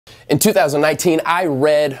In 2019, I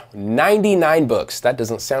read 99 books. That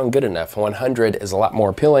doesn't sound good enough. 100 is a lot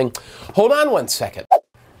more appealing. Hold on one second.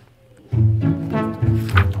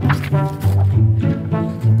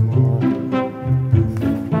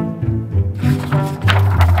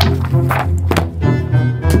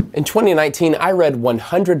 In 2019, I read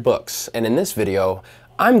 100 books, and in this video,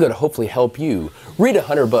 I'm going to hopefully help you read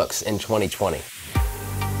 100 books in 2020.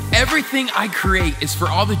 Everything I create is for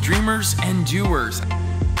all the dreamers and doers.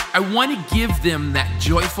 I want to give them that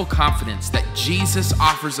joyful confidence that Jesus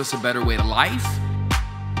offers us a better way to life,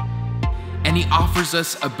 and he offers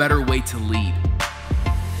us a better way to lead.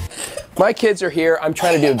 My kids are here. I'm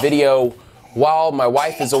trying to do a video while my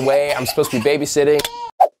wife is away. I'm supposed to be babysitting.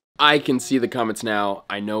 I can see the comments now.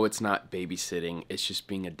 I know it's not babysitting, it's just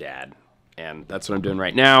being a dad. And that's what I'm doing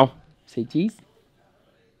right now. Say cheese.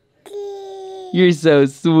 You're so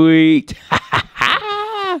sweet.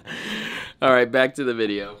 All right, back to the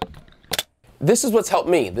video. This is what's helped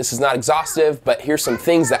me. This is not exhaustive, but here's some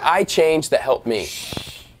things that I changed that helped me.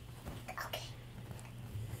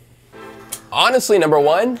 Honestly, number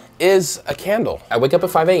one is a candle. I wake up at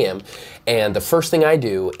 5 a.m. and the first thing I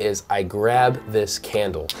do is I grab this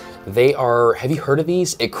candle. They are, have you heard of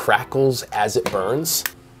these? It crackles as it burns.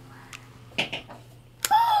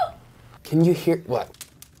 Can you hear, what?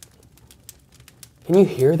 Can you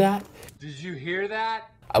hear that? Did you hear that?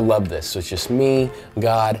 I love this. So it's just me,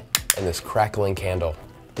 God, and this crackling candle.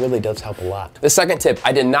 It really does help a lot. The second tip,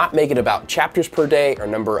 I did not make it about chapters per day or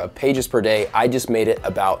number of pages per day. I just made it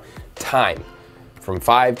about time. From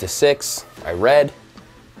 5 to 6, I read,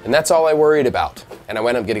 and that's all I worried about. And I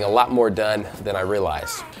wound up getting a lot more done than I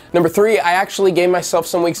realized. Number 3, I actually gave myself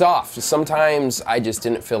some weeks off. Sometimes I just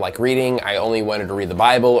didn't feel like reading. I only wanted to read the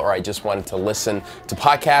Bible, or I just wanted to listen to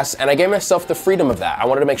podcasts, and I gave myself the freedom of that. I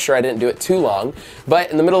wanted to make sure I didn't do it too long,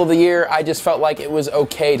 but in the middle of the year, I just felt like it was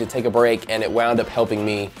okay to take a break, and it wound up helping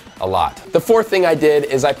me a lot. The fourth thing I did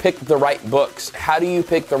is I picked the right books. How do you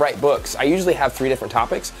pick the right books? I usually have 3 different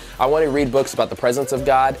topics. I want to read books about the presence of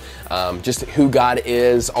God, just who God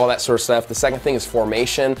is, all that sort of stuff. The second thing is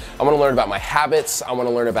formation. I want to learn about my habits. I want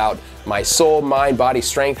to learn about my soul, mind, body,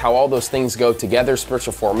 strength, how all those things go together,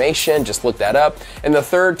 spiritual formation, just look that up. And the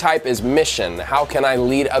third type is mission. How can I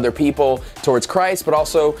lead other people towards Christ, but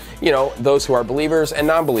also, you know, those who are believers and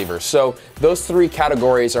non-believers. So those 3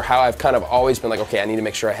 categories are how I've kind of always been like, okay, I need to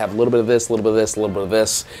make sure I have a little bit of this, a little bit of this, a little bit of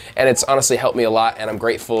this. And it's honestly helped me a lot, and I'm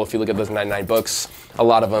grateful. If you look at those 99 books, a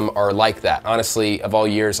lot of them are like that. Honestly, of all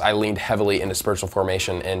years, I leaned heavily into spiritual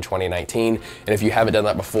formation in 2019. And if you haven't done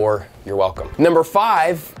that before, you're welcome. Number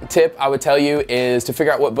 5 tip I would tell you is to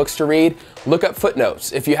figure out what books to read. Look up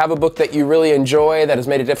footnotes. If you have a book that you really enjoy, that has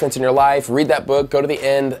made a difference in your life, read that book, go to the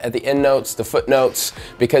end, at the end notes, the footnotes,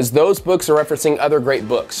 because those books are referencing other great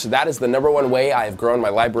books. That is the number 1 way I have grown my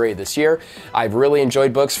library this year. I've really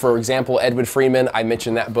enjoyed books. For example, Edward Friedman, I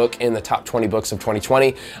mentioned that book in the top 20 books of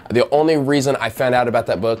 2020. The only reason I found out about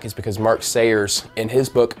that book is because Mark Sayers, in his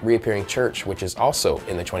book, Recapturing Church, which is also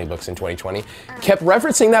in the 20 books in 2020, kept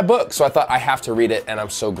referencing that book. So I thought I have to read it, and I'm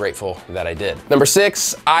so grateful that I did. Number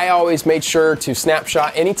 6, I always made sure to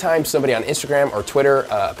snapshot anytime somebody on Instagram or Twitter,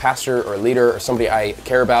 a pastor or a leader or somebody I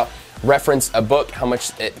care about, referenced a book, how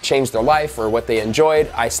much it changed their life or what they enjoyed.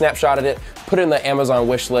 I snapshotted it, put it in the Amazon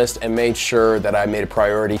wish list, and made sure that I made a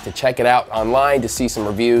priority to check it out online to see some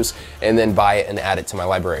reviews and then buy it and add it to my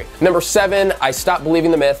library. Number 7, I stopped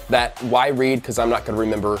believing the myth that why read because I'm not going to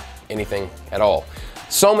remember anything at all.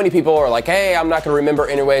 So many people are like, hey, I'm not gonna remember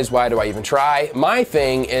anyways, why do I even try? My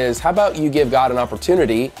thing is, how about you give God an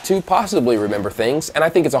opportunity to possibly remember things? And I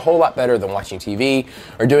think it's a whole lot better than watching TV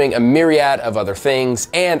or doing a myriad of other things.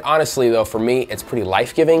 And honestly though, for me, it's pretty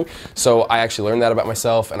life-giving. So I actually learned that about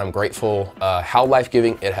myself, and I'm grateful how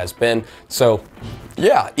life-giving it has been. So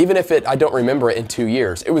yeah, even if I don't remember it in 2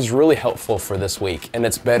 years, it was really helpful for this week, and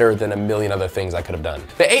it's better than a million other things I could have done.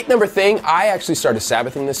 The 8th number thing, I actually started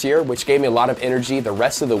Sabbathing this year, which gave me a lot of energy the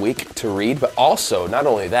rest of the week to read, but also, not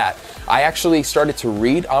only that, I actually started to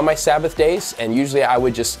read on my Sabbath days, and usually I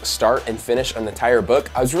would just start and finish an entire book.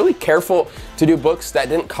 I was really careful to do books that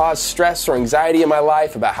didn't cause stress or anxiety in my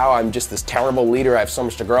life about how I'm just this terrible leader, I have so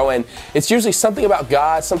much to grow in. It's usually something about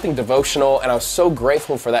God, something devotional, and I was so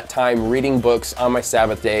grateful for that time reading books on my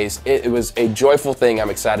Sabbath days. It was a joyful thing I'm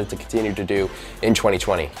excited to continue to do in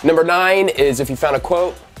 2020. Number 9 is if you found a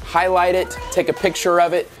quote, highlight it, take a picture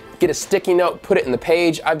of it, get a sticky note, put it in the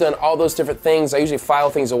page. I've done all those different things. I usually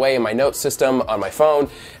file things away in my note system on my phone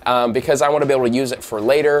because I want to be able to use it for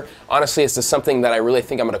later. Honestly, it's just something that I really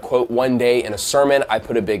think I'm going to quote one day in a sermon. I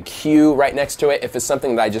put a big Q right next to it. If it's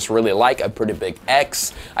something that I just really like, I put a big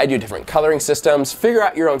X. I do different coloring systems. Figure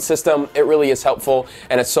out your own system. It really is helpful,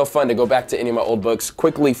 and it's so fun to go back to any of my old books,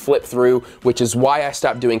 quickly flip through, which is why I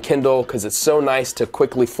stopped doing Kindle, because it's so nice to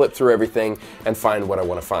quickly flip through everything and find what I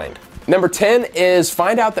want to find. Number 10 is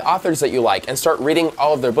find out the authors that you like and start reading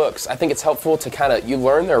all of their books. I think it's helpful to you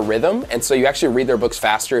learn their rhythm, and so you actually read their books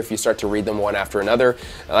faster if you start to read them one after another.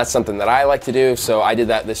 Now, that's something that I like to do, so I did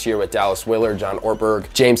that this year with Dallas Willard, John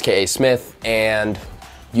Ortberg, James K.A. Smith, and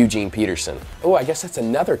Eugene Peterson. Oh, I guess that's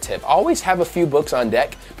another tip. Always have a few books on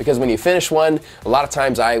deck, because when you finish one, a lot of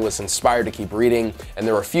times I was inspired to keep reading, and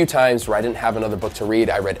there were a few times where I didn't have another book to read.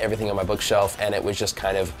 I read everything on my bookshelf, and it was just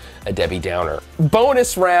kind of a Debbie Downer.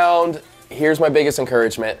 Bonus round. Here's my biggest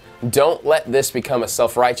encouragement. Don't let this become a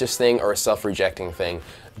self-righteous thing or a self-rejecting thing.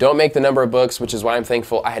 Don't make the number of books, which is why I'm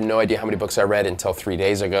thankful. I had no idea how many books I read until 3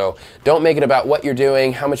 days ago. Don't make it about what you're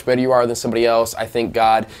doing, how much better you are than somebody else. I thank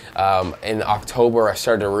God in October, I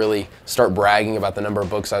started to really start bragging about the number of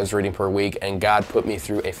books I was reading per week, and God put me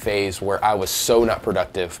through a phase where I was so not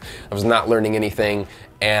productive. I was not learning anything,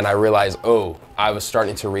 and I realized, oh, I was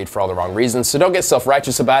starting to read for all the wrong reasons. So don't get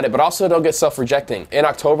self-righteous about it, but also don't get self-rejecting. In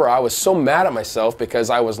October, I was so mad at myself because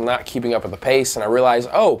I was not keeping up with the pace, and I realized,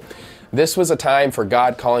 oh, this was a time for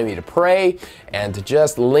God calling me to pray and to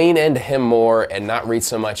just lean into Him more and not read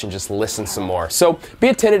so much and just listen some more. So be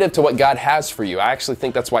attentive to what God has for you. I actually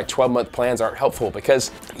think that's why 12-month plans aren't helpful,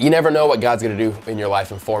 because you never know what God's going to do in your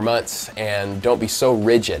life in 4 months, and don't be so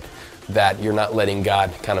rigid that you're not letting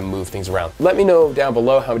God kind of move things around. Let me know down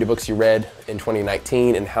below how many books you read in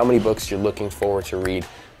 2019 and how many books you're looking forward to read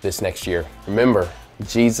this next year. Remember,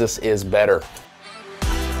 Jesus is better.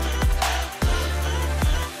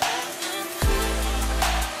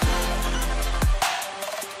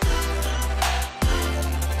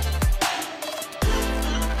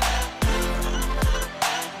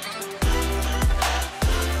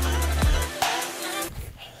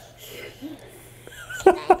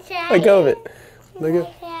 Let go of it. Let go.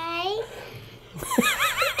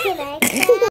 Can I try?